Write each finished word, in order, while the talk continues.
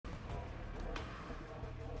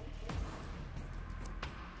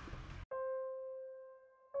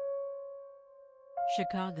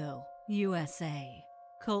Chicago, USA.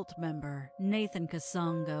 Cult member Nathan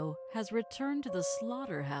Kasongo has returned to the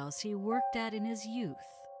slaughterhouse he worked at in his youth.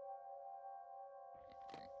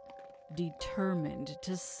 Determined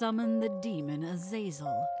to summon the demon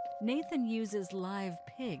Azazel, Nathan uses live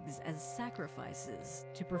pigs as sacrifices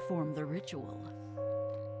to perform the ritual.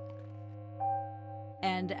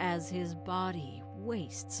 And as his body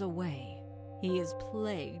wastes away, he is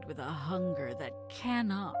plagued with a hunger that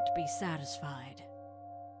cannot be satisfied.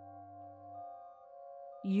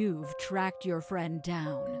 You've tracked your friend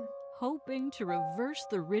down, hoping to reverse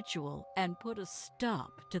the ritual and put a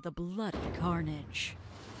stop to the bloody carnage.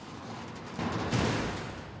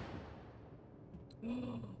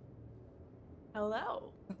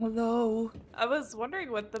 Hello. Hello. I was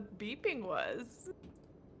wondering what the beeping was.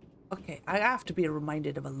 Okay, I have to be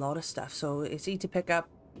reminded of a lot of stuff. So it's E to pick up,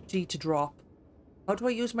 G to drop. How do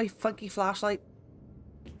I use my funky flashlight?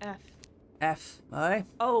 F. F. Aye.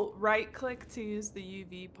 Oh, right click to use the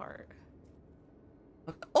UV part.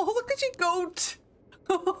 Oh, look at you, goat!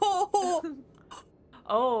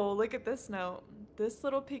 Oh, look at this note. This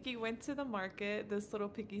little piggy went to the market. This little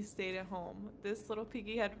piggy stayed at home. This little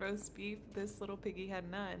piggy had roast beef. This little piggy had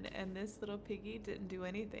none. And this little piggy didn't do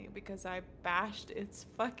anything because I bashed its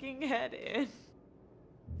fucking head in.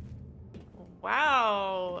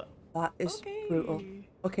 Wow. That is Okay. brutal.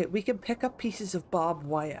 Okay, we can pick up pieces of barbed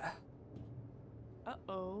wire.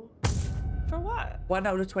 Uh-oh. For what? 1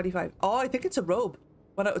 out of 25. Oh, I think it's a robe.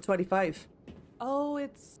 1 out of 25. Oh,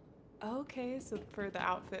 it's... Okay, so for the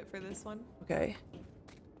outfit for this one. Okay.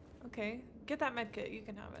 Okay, get that medkit. You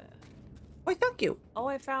can have it. Why, thank you. Oh,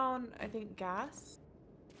 I found, I think, gas.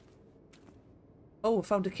 Oh, I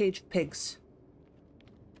found a cage of pigs.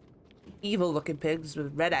 Evil looking pigs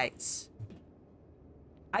with red eyes.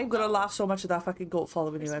 I'm gonna laugh so much at that fucking goat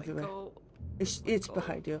following you everywhere. It's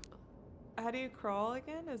behind you. How do you crawl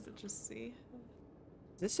again? Is it just C?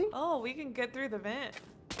 Is this it? Oh, we can get through the vent.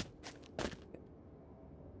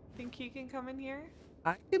 Think you can come in here?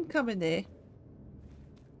 I can come in there.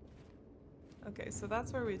 Okay, so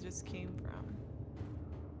that's where we just came from.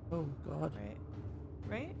 Oh, God. Right?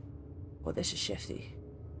 Right? Oh, this is shifty.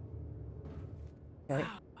 Okay.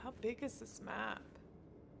 Wow, how big is this map?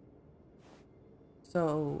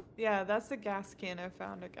 So, Yeah, that's a gas can. I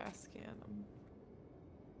found a gas can.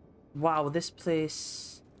 wow, this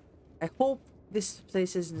place... I hope this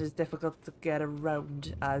place isn't as difficult to get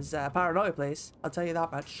around as Paranoia Place. I'll tell you that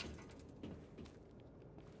much.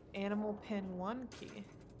 Animal pin 1 key.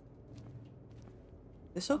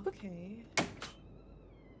 This open? Okay.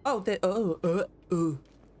 Oh,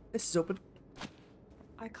 this is open.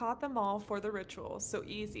 I caught them all for the ritual, so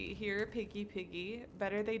easy. Here, piggy piggy.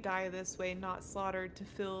 Better they die this way, not slaughtered to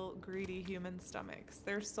fill greedy human stomachs.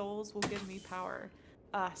 Their souls will give me power.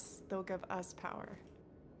 Us, they'll give us power.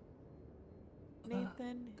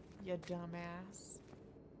 Nathan, you dumbass.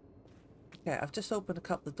 Okay, I've just opened a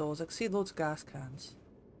couple of doors. I can see loads of gas cans.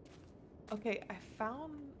 Okay, I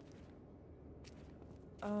found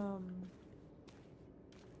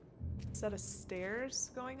set of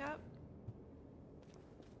stairs going up.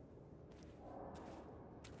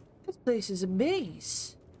 This place is a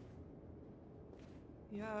maze.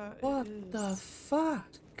 Yeah, What it is. the fuck?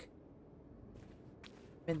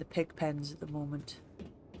 I'm in the pig pens at the moment.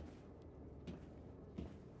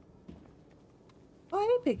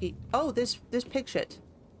 Oh, hey, piggy. Oh, this pig shit.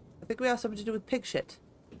 I think we have something to do with pig shit.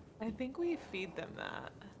 I think we feed them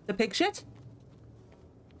that. The pig shit?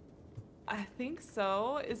 I think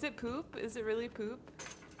so. Is it poop? Is it really poop?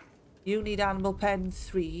 You need animal pen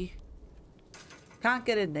 3. Can't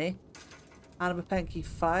get in there. Animal pen key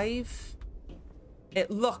 5. It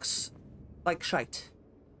looks like shite.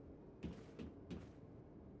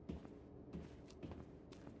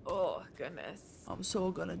 Oh, goodness. I'm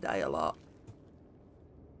so gonna die a lot.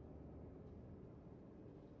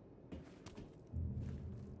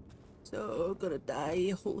 So gonna die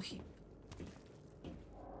a whole heap.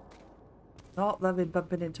 Not loving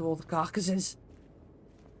bumping into all the carcasses.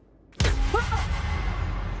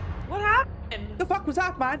 What happened? The fuck was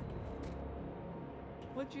that, man?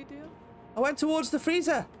 What'd you do? I went towards the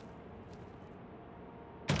freezer.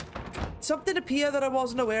 Something appeared that I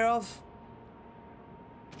wasn't aware of.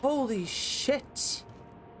 Holy shit.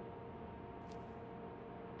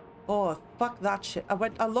 Oh, fuck that shit.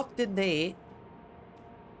 I looked in there.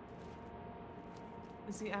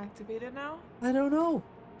 Is he activated now? I don't know.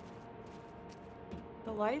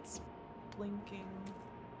 The light's blinking.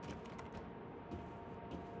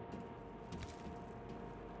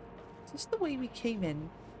 Is this the way we came in?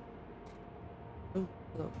 Oh,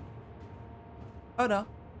 hello. Oh no.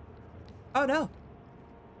 Oh no.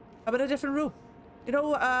 I'm in a different room. You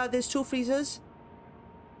know, there's 2 freezers.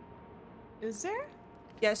 Is there?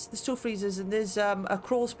 Yes, there's 2 freezers, and there's a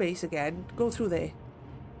crawl space again. Go through there.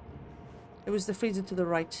 It was the freezer to the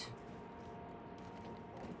right.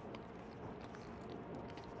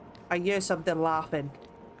 I hear something laughing.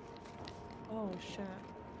 Oh shit.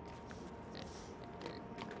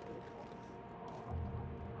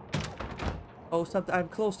 Oh, something. I'm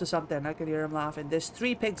close to something. I can hear him laughing. There's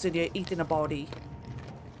 3 pigs in here eating a body.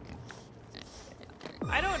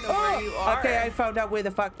 I don't know where you are. Okay, I found out where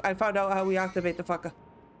the fuck. I found out how we activate the fucker.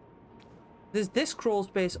 There's this crawl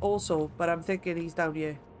space also, but I'm thinking he's down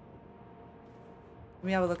here. Let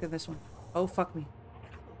me have a look at this one. Oh, fuck me.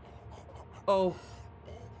 Oh.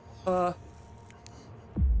 Oh,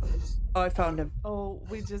 I found him. Oh,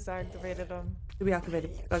 we just activated him. Did we activate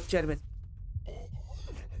him? Like, gentlemen.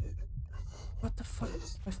 What the fuck?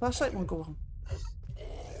 My flashlight won't go on.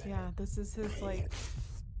 Yeah, this is his like.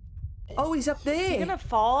 Oh, he's up there. He's gonna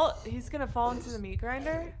fall. He's gonna fall into the meat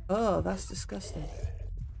grinder. Oh, that's disgusting.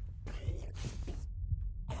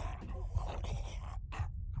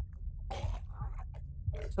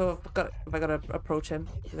 So if I gotta approach him,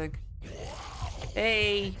 you think?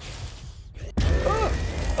 Hey! Oh!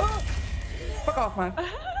 Oh! Fuck off, man.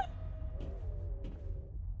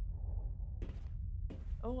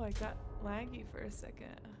 Oh, I got laggy for a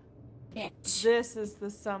second. Bitch. This is the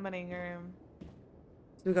summoning room.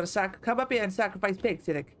 So we gotta come up here and sacrifice pigs,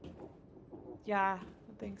 you think? Yeah,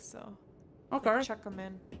 I think so. Okay. Chuck them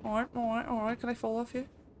in. Alright. Can I fall off you?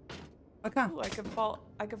 I can. Ooh, I can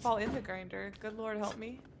fall in the grinder. Good Lord, help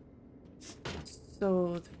me.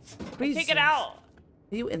 So, the Take it out.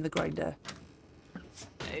 Are you in the grinder?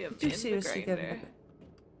 I am Did you in seriously the get grinder.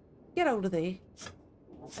 in Get out of there. I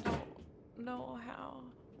don't know how.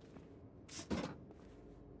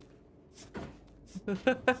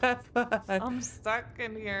 I'm stuck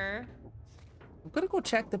in here. I'm gonna go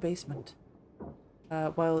check the basement.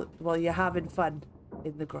 While you're having fun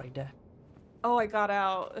in the grinder. Oh, I got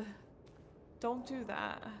out. Don't do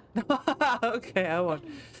that. Okay, I won't.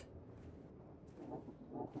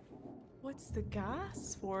 What's the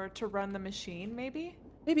gas for? To run the machine, maybe?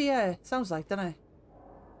 Maybe, yeah. Sounds like, don't I?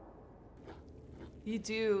 You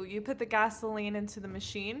do. You put the gasoline into the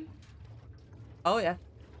machine. Oh, yeah.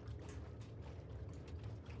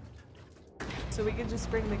 So we can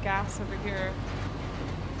just bring the gas over here.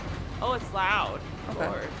 Oh, it's loud. Okay.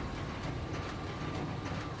 Lord.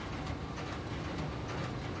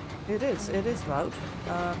 It is loud.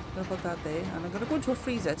 I'm gonna put that there. And I'm gonna go into a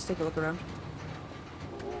freezer to take a look around.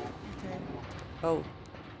 Okay. Oh.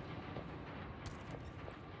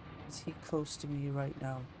 Is he close to me right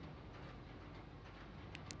now?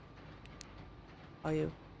 Are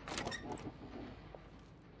you?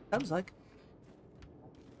 Sounds like.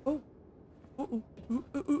 Oh. Ooh.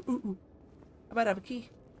 I might have a key.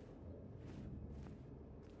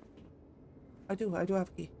 I do have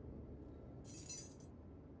a key.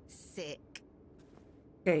 Sick.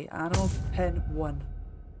 Okay, animal pen 1.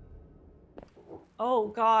 Oh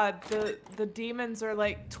god, the demons are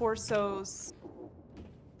like torsos.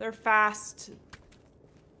 They're fast.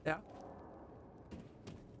 Yeah.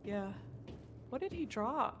 Yeah. What did he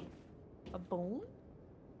drop? A bone?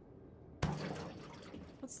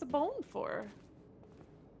 What's the bone for?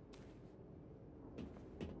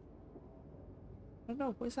 I don't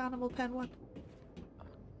know. Where's animal pen 1?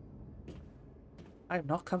 I'm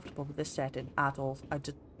not comfortable with this setting at all. I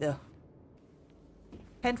just... Ugh.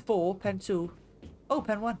 Pen 4, pen 2. Oh,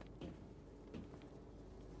 pen 1.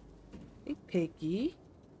 Hey, piggy.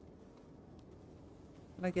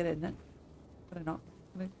 Can I get in then? Can I not?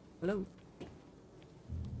 Can I... Hello?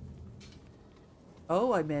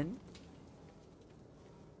 Oh, I'm in.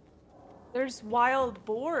 There's wild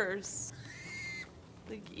boars.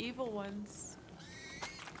 Like evil ones.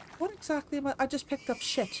 What exactly am I just picked up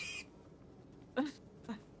shit.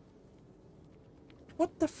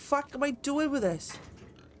 What the fuck am I doing with this?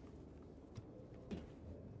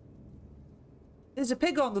 There's a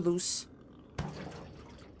pig on the loose.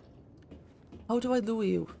 How do I lure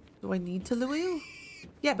you? Do I need to lure you?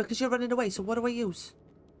 Yeah, because you're running away, so what do I use?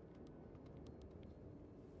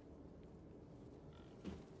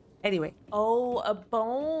 Anyway. Oh, a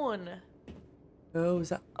bone. Oh, is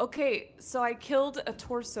that... Okay, so I killed a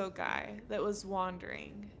torso guy that was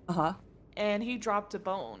wandering. Uh-huh. And he dropped a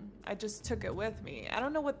bone. I just took it with me. I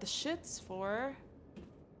don't know what the shit's for.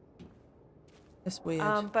 That's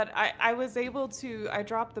weird. But I was able to... I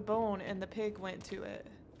dropped the bone and the pig went to it.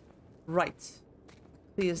 Right.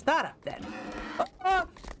 Clears that up then. Ah!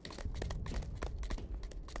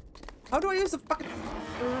 How do I use the fucking...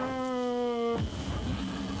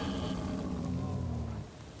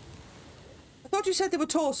 I thought you said they were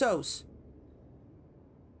torsos.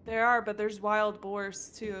 There are, but there's wild boars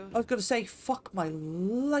too. I was gonna say, fuck my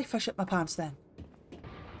life, I shit my pants then.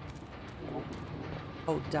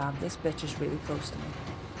 Oh damn, this bitch is really close to me.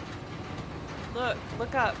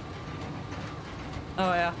 Look up.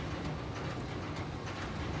 Oh yeah.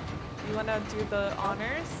 You wanna do the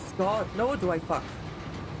honors? God, no do I fuck.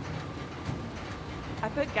 I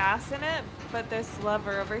put gas in it, but this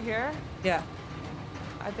lever over here, Yeah,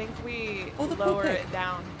 I think we Oh, the lower pulpit. it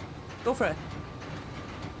down. go for it.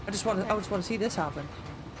 I just want to. Okay. I just want to see this happen.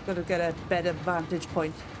 Gotta get a better vantage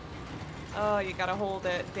point. Oh, you gotta hold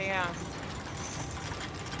it. Damn.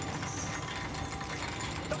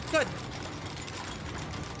 Oh, good.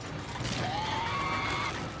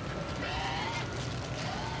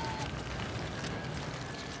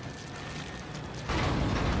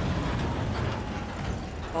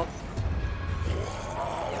 Oh,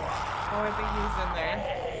 Oh, I think he's in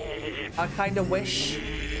there. I kind of wish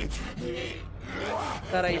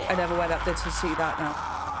that I never went up there to see that now.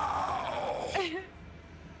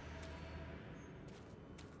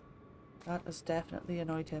 That has definitely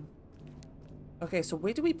annoyed him. Okay, so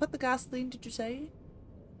where do we put the gasoline, did you say?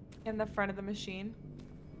 In the front of the machine,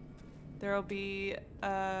 there'll be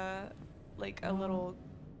like a little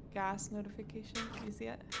gas notification. Can you see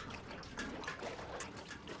it?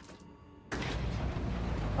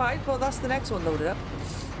 Right, well that's the next one loaded up.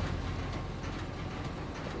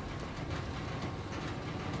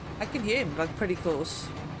 I can hear him like pretty close.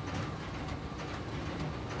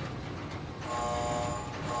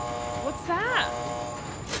 What's that?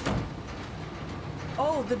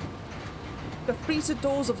 Oh, the freezer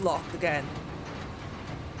doors have locked again.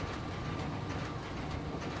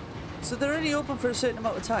 So they're only open for a certain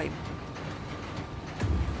amount of time.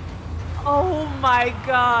 Oh my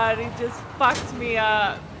god, he just fucked me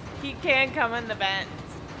up. He can come in the vents.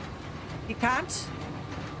 You can't?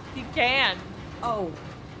 He can. Oh.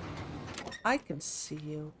 I can see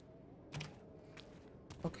you.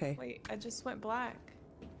 Okay. Wait, I just went black.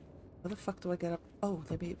 How the fuck do I get up? Oh,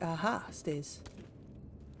 let me. Aha, stairs.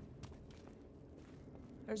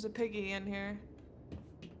 There's a piggy in here.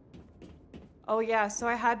 Oh yeah, so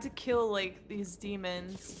I had to kill like these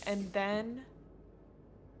demons and then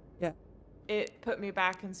Yeah. it put me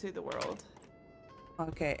back into the world.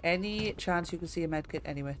 Okay, any chance you can see a medkit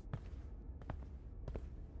anyway?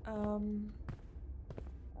 I'm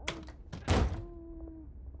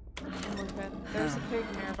looking. There's a pig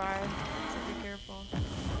nearby, so be careful.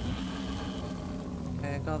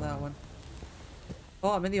 Okay, I got that one.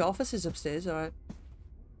 Oh, I'm in the offices upstairs, alright.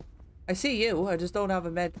 I see you, I just don't have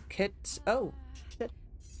a med kit. Oh, shit.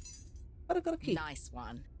 But I got a key. Nice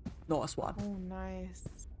one. Nice one. Oh,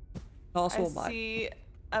 nice. Nice I one, mate. see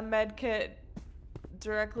a med kit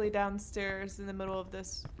directly downstairs in the middle of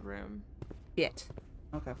this room. Shit.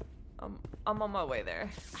 Okay. I'm on my way there.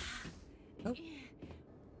 Oh.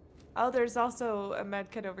 Oh, there's also a med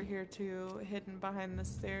kit over here too, hidden behind the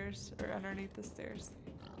stairs or underneath the stairs.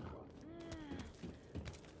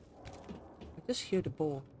 I just hear the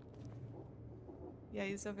ball. Yeah,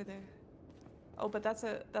 he's over there. Oh, but that's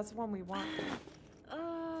one we want.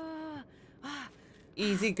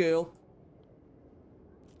 Easy girl.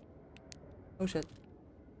 Oh shit.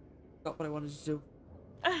 Got what I wanted to do.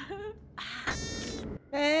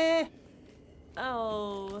 Eh.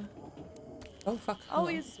 Oh. Oh fuck. Oh, hold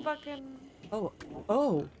on. he's fucking. Oh.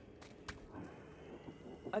 Oh.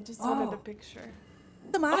 I just wanted Oh. a picture.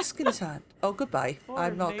 The mask in his hand. Oh, goodbye. Poor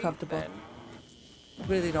I'm not comfortable. Nathan.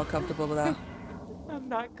 Really not comfortable with that. I'm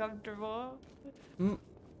not comfortable. Mm.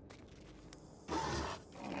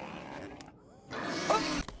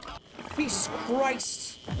 Oh. Jesus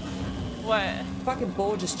Christ. What? Fucking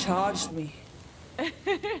ball just charged me.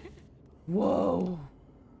 Whoa.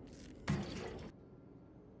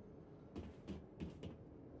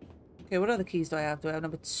 Okay, what other keys do I have? Do I have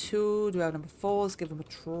number 2? Do I have number 4? Let's give them a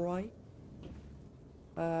try.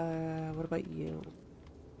 What about you?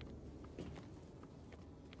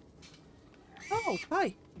 Oh,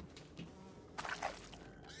 hi.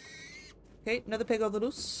 Okay, another pig on the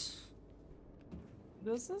loose.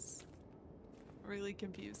 This is really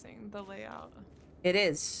confusing, the layout. It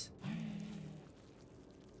is.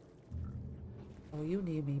 Oh, you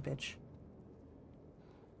need me, bitch.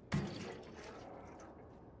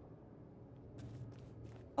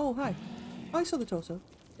 Oh, hi. Oh, I saw the torso.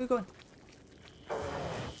 Where are you going?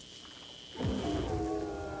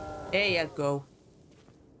 There you go.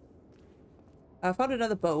 I found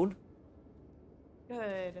another bone.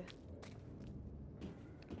 Good.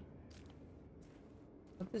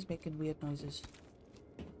 Something's making weird noises.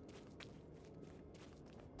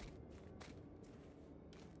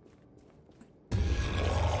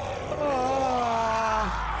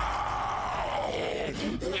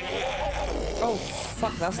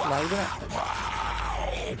 That's loud, isn't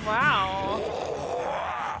it? Wow.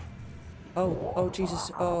 Oh, oh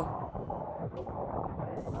Jesus, oh.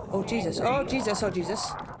 Oh Jesus, oh Jesus, oh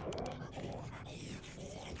Jesus.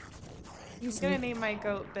 I'm gonna name my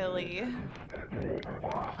goat Billy.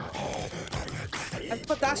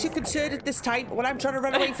 But that's your concern at this time when I'm trying to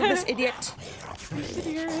run away from this idiot. You should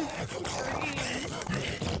hear his screams.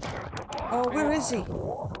 Oh, where is he?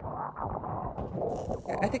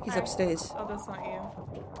 I think he's upstairs. Oh, that's not you.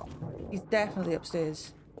 He's definitely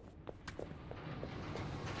upstairs.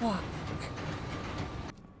 Fuck.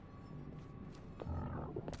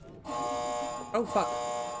 Oh, fuck.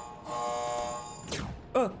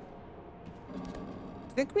 Oh.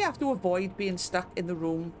 I think we have to avoid being stuck in the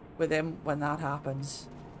room with him when that happens.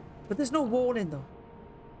 But there's no warning, though.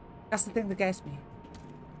 That's the thing that gets me.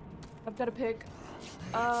 I've got a pig.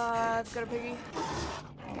 I've got a piggy.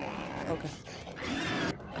 Okay.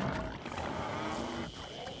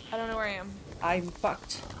 I don't know where I am. I'm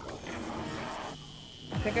fucked.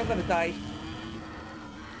 I think I'm gonna die.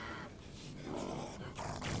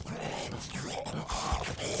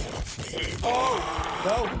 Oh!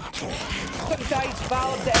 No! Could have died,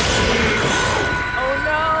 Val, I'm dead. Oh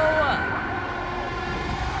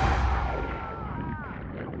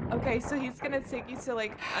no! Okay, so he's gonna take you to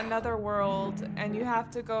like another world and you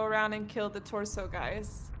have to go around and kill the torso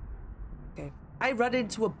guys. Okay. I ran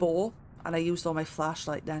into a boar and I used all my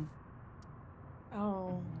flashlight then.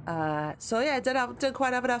 Oh. So yeah, I didn't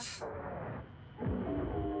quite have enough.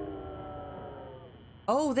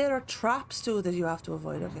 Oh, there are traps too that you have to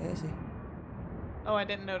avoid. Okay, I see. Oh, I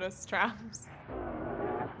didn't notice traps.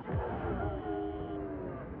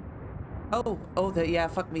 Oh, yeah,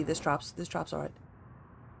 fuck me, there's traps. There's traps, alright.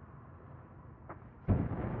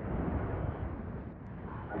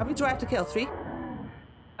 How many do I have to kill? 3?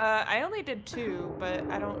 I only did 2, but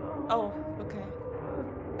I don't... Oh, okay.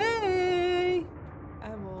 Hey! I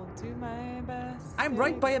will do my best. I'm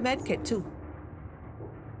right by a medkit too.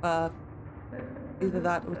 Either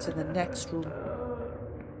that or it's in the next room.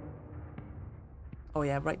 Oh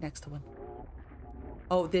yeah, right next to one.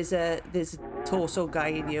 Oh, there's a torso guy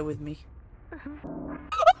in here with me.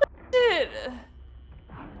 Shit!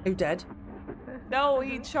 Are you dead? No,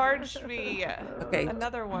 he charged me. Okay.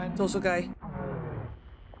 Another one. Torso guy.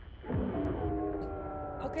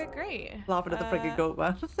 Okay, great. Laughing at the freaking goat,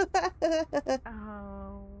 man.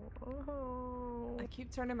 I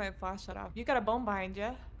keep turning my flashlight off. You got a bone behind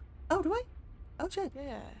you. Oh, do I? Oh shit.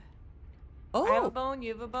 Yeah. Oh. I have a bone,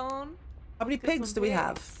 you have a bone. How many pigs do we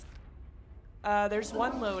have? There's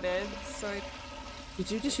 1 loaded, so Did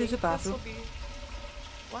you just use the bathroom?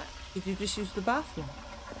 What? Did you just use the bathroom?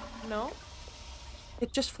 No.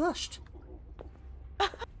 It just flushed.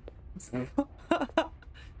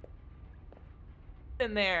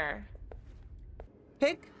 In there.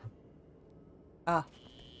 Pig? Ah.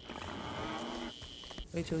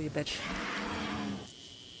 Wait till you bitch.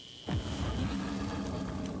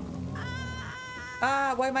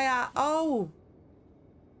 Ah, why am I at? Oh!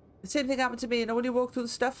 The same thing happened to me, you know, when you walk through the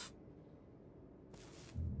stuff?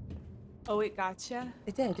 Oh, it gotcha?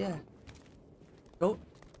 It did, yeah. Oh.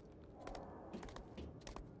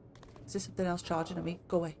 Is there something else charging at me?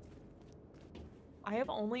 Go away. I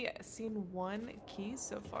have only seen 1 key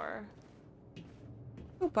so far.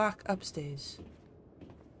 Go back upstairs.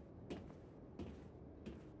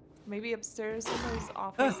 Maybe upstairs in those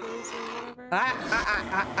offices or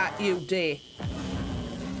whatever? You dare.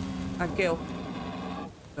 And kill.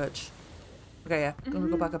 Bitch. Okay, yeah. I'm gonna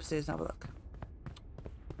go back upstairs and have a look.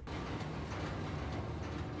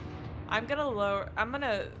 I'm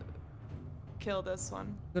gonna kill this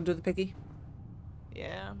one. Gonna do the piggy?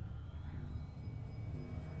 Yeah.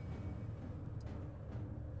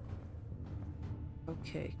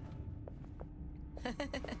 Okay.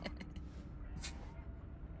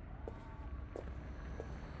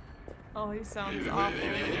 Oh, he sounds awful.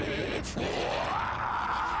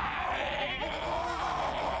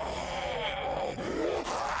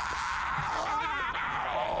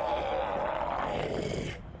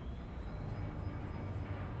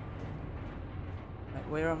 Right,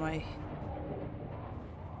 where am I?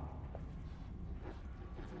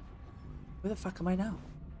 Where the fuck am I now?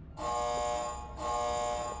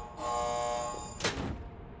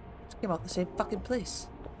 Just came out the same fucking place.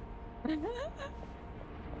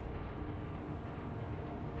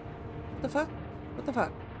 What the fuck? What the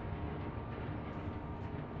fuck?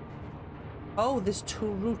 Oh, there's 2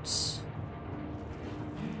 routes.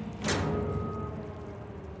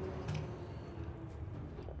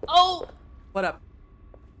 Oh! What up?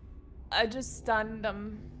 I just stunned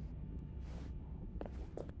him.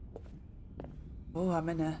 Oh, I'm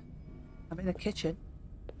in a kitchen.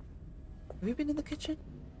 Have you been in the kitchen?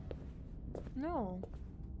 No.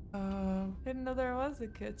 Didn't know there was a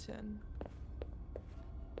kitchen.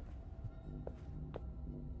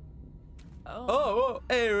 Oh,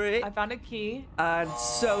 Eric. I found a key. And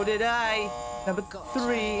so did I. Number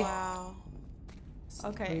 3. Wow.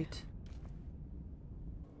 Okay. Great.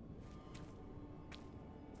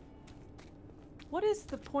 What is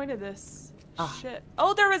the point of this shit?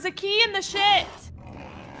 Oh, there was a key in the shit!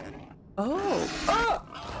 Oh. Oh!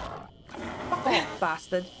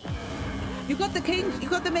 Bastard. You got the king. You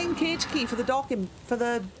got the main cage key for the docking. For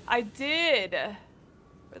the. I did.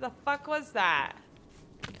 Where the fuck was that?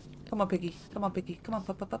 Come on, Piggy. Come on, Piggy. Come on,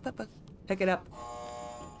 pick it up.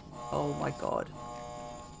 Oh my god.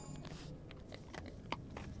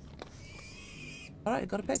 Alright,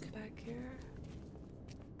 got a pig. Back here.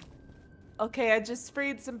 Okay, I just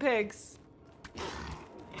freed some pigs.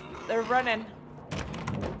 They're running.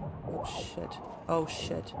 Oh shit. Oh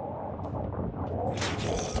shit.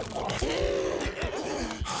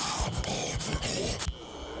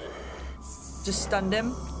 Just stunned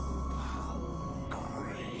him.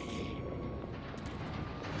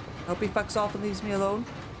 Hope he fucks off and leaves me alone.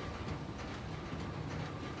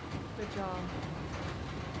 Good job.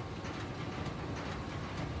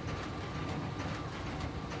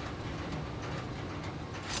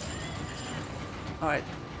 Alright.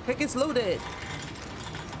 Pig is loaded.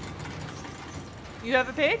 You have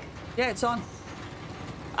a pig? Yeah, it's on.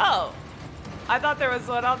 Oh. I thought there was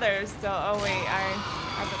one other still. Oh wait, I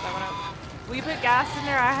put that one out. Will you put gas in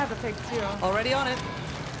there? I have a pig too. Already on it.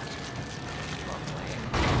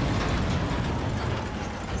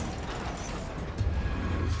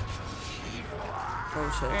 Oh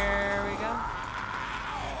shit. There we go.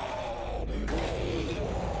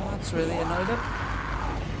 That's really annoyed him.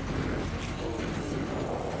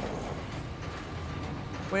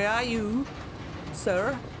 Where are you,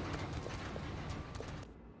 sir?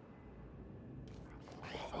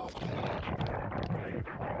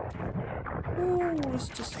 Oh, it's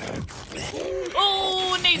just.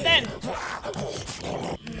 Oh, Nathan!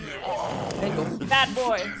 There you go. Bad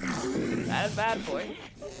boy. That is bad boy.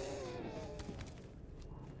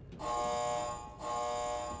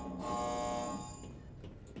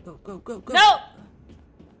 Go, go, go, go. No!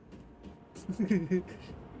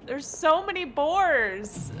 There's so many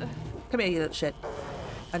boars. Come here, you little shit.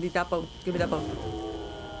 I need that bone. Give me that bone.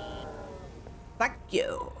 Thank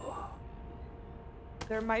you.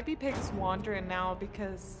 There might be pigs wandering now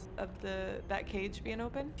because of that cage being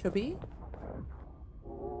open. Should be.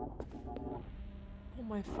 Oh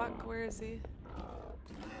my fuck, where is he?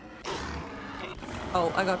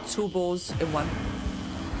 Oh, I got 2 balls in one.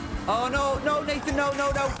 Oh no, no, Nathan, no,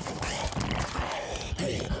 no, no.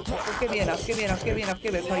 Oh, give me enough, give me enough, give me enough,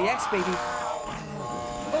 give me enough. Yes, baby.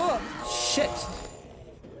 Oh, shit.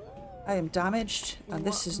 I am damaged, and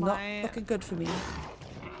this is not looking good for me.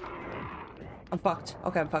 I'm fucked.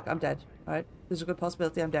 Okay, I'm fucked. I'm dead. Alright, there's a good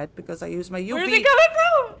possibility I'm dead because I used my UV. Where's he coming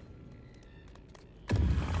from?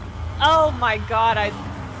 Oh my god,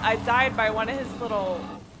 I died by one of his little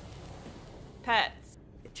pets.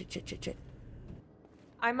 Shit, shit, shit, shit.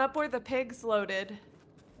 I'm up where the pig's loaded.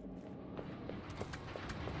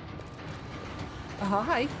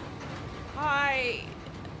 Hi. Hi.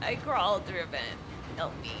 I crawled through it.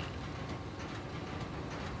 Help me.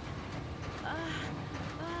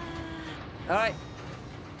 Alright.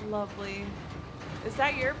 Lovely. Is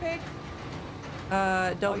that your pig?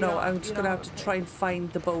 Don't know. I'm just gonna have to try and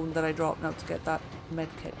find the bone that I dropped now to get that med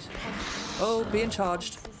kit. Oh, being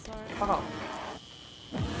charged. I'm so sorry. Fuck off.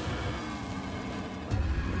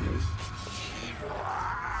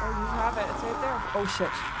 Oh, you have it. It's right there. Oh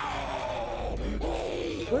shit.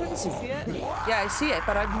 Where is he? See it? Yeah, I see it,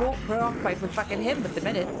 but I'm more preoccupied with fucking him at the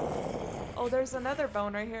minute. Oh, there's another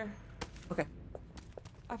bone right here. Okay.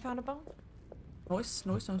 I found a bone. Noise,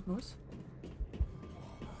 noise, noise, noise.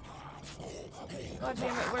 God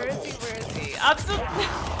damn it. Where is he? Where is he? I'm so...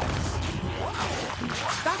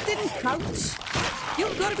 That didn't count.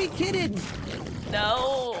 You've got to be kidding.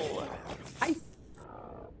 No. I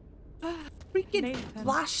freaking Nathan.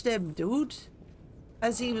 flashed him, dude.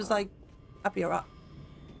 As he was like, up your ass.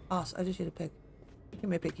 Oh, I just hit a pig. Give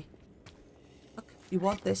me a piggy. Look, you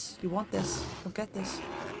want this. You want this. Don't get this.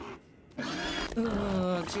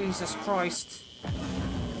 Oh, Jesus Christ.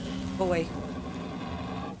 Go away.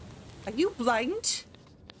 Are you blind?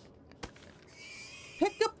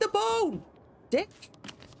 Pick up the bone, dick.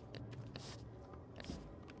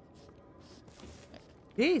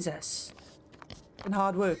 Jesus. And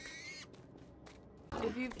hard work.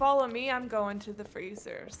 If you follow me, I'm going to the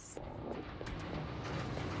freezers.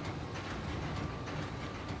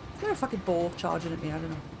 Is there a fucking ball charging at me? I don't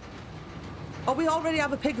know. Oh, we already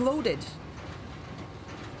have a pig loaded.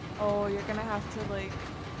 Oh, you're gonna have to like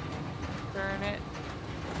burn it.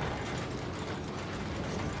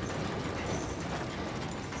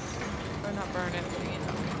 Or not burn it, but you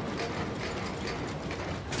know.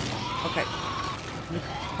 Okay. Let me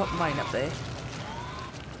put mine up there.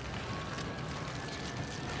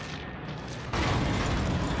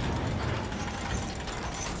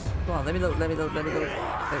 Come on, let me load, let me load, let me load.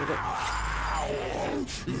 There we go.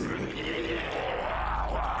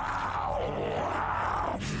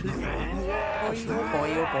 Boy, oh boy,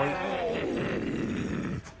 oh boy.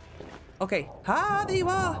 Okay. Ah, there you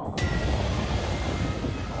are.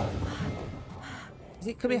 Is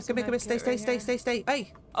he? Come here, come here, come here. Stay, stay, stay, stay, stay.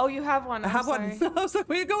 Hey. Oh, you have one. I have one. I was like,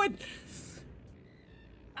 where are you going?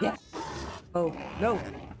 Yeah. Oh, no.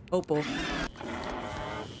 Oh, boy.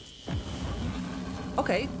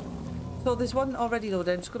 Okay. So there's one already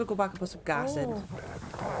loaded. I'm just going to go back and put some gas in.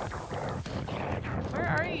 Where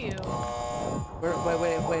are you? Where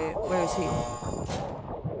is he?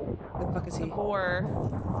 Where the fuck is he? Boar.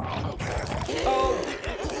 Oh!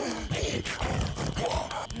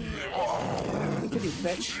 Look at you,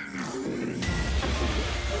 bitch.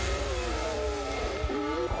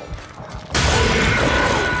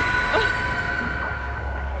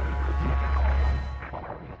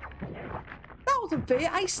 That wasn't fair.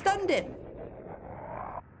 I stunned him.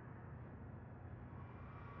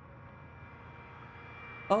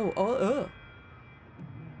 Oh.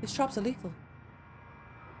 His traps are lethal.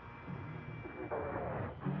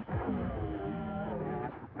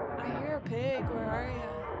 I hear a pig. Where are you?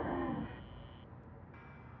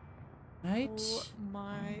 Right. Oh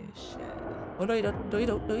my shit. Oh, no, you don't. No, you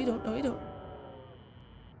don't. No, you don't. No, you don't.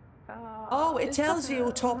 Oh, it tells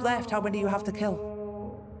you top left how many you have to kill.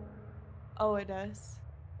 Oh, it does.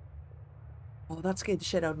 Oh, that scared the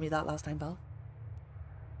shit out of me that last time, Val.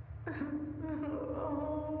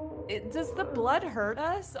 Does the blood hurt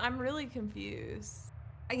us? I'm really confused.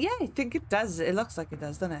 Yeah, I think it does. It looks like it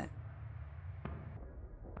does, doesn't it?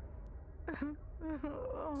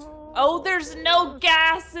 Oh, there's no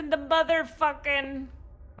gas in the motherfucking...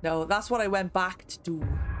 No, that's what I went back to do,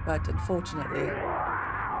 but unfortunately...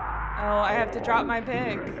 Oh, I have to drop my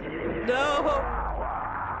pig. No!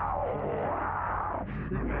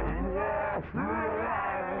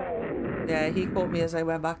 Yeah, he caught me as I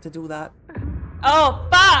went back to do that. Oh,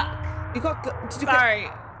 fuck! You got... Did you Sorry.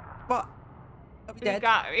 Get, what? Are we You dead?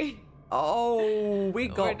 got me. Oh, we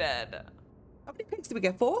got... We're dead. How many pigs did we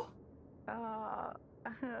get? 4?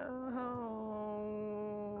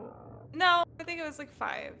 No, I think it was like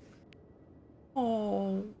 5.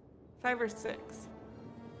 Oh. 5 or 6.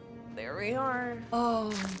 There we are.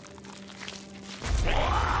 Oh.